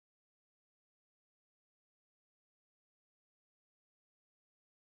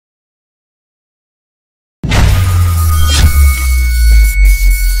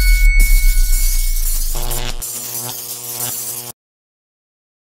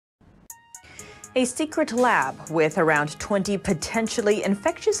A secret lab with around 20 potentially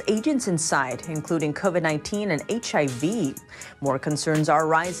infectious agents inside, including COVID-19 and HIV. More concerns are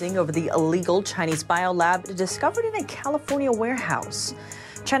rising over the illegal Chinese biolab discovered in a California warehouse.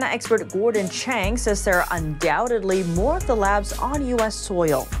 China expert Gordon Chang says there are undoubtedly more of the labs on U.S.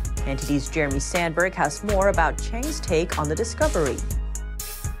 soil. NTD's Jeremy Sandberg has more about Chang's take on the discovery.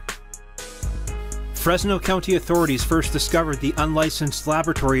 Fresno County authorities first discovered the unlicensed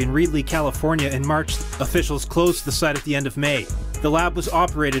laboratory in Reedley, California in March. Officials closed the site at the end of May. The lab was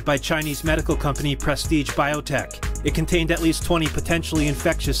operated by Chinese medical company Prestige Biotech. It contained at least 20 potentially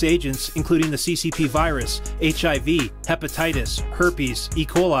infectious agents, including the CCP virus, HIV, hepatitis, herpes, E.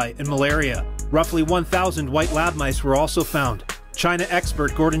 coli, and malaria. Roughly 1,000 white lab mice were also found. China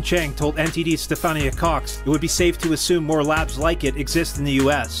expert Gordon Chang told NTD's Stefania Cox it would be safe to assume more labs like it exist in the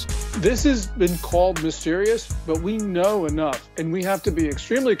U.S. This has been called mysterious, but we know enough, and we have to be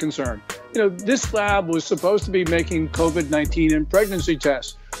extremely concerned. This lab was supposed to be making COVID-19 and pregnancy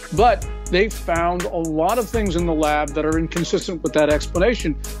tests, but they found a lot of things in the lab that are inconsistent with that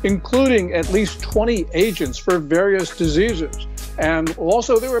explanation, including at least 20 agents for various diseases. And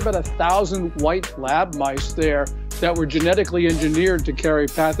also, there were about 1,000 white lab mice there that were genetically engineered to carry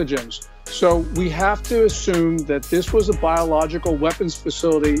pathogens. So we have to assume that this was a biological weapons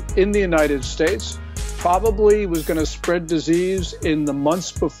facility in the United States, probably was going to spread disease in the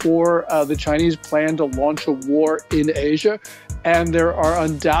months before the Chinese planned to launch a war in Asia. And there are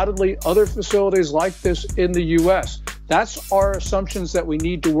undoubtedly other facilities like this in the U.S. That's our assumptions that we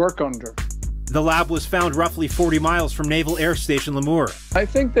need to work under. The lab was found roughly 40 miles from Naval Air Station Lemoore. I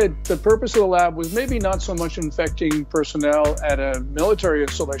think that the purpose of the lab was maybe not so much infecting personnel at a military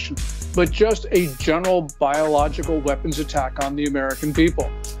installation, but just a general biological weapons attack on the American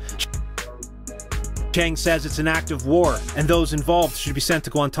people. Chang says it's an act of war, and those involved should be sent to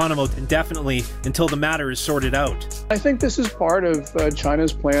Guantanamo indefinitely until the matter is sorted out. I think this is part of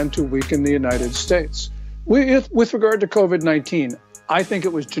China's plan to weaken the United States. With regard to COVID-19, I think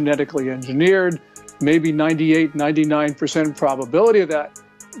it was genetically engineered, maybe 98, 99% probability of that.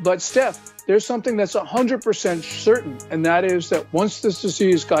 But Steph, there's something that's 100% certain, and that is that once this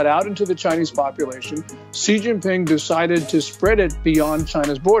disease got out into the Chinese population, Xi Jinping decided to spread it beyond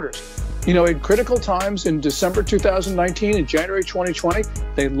China's borders. At critical times in December 2019 and January 2020,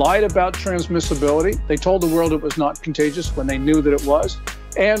 they lied about transmissibility. They told the world it was not contagious when they knew that it was.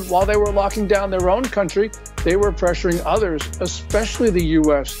 And while they were locking down their own country, they were pressuring others, especially the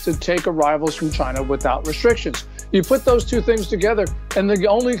U.S., to take arrivals from China without restrictions. You put those two things together, and the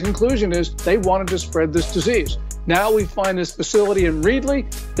only conclusion is they wanted to spread this disease. Now we find this facility in Reedley,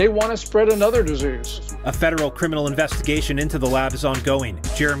 they want to spread another disease. A federal criminal investigation into the lab is ongoing.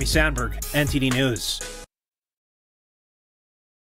 Jeremy Sandberg, NTD News.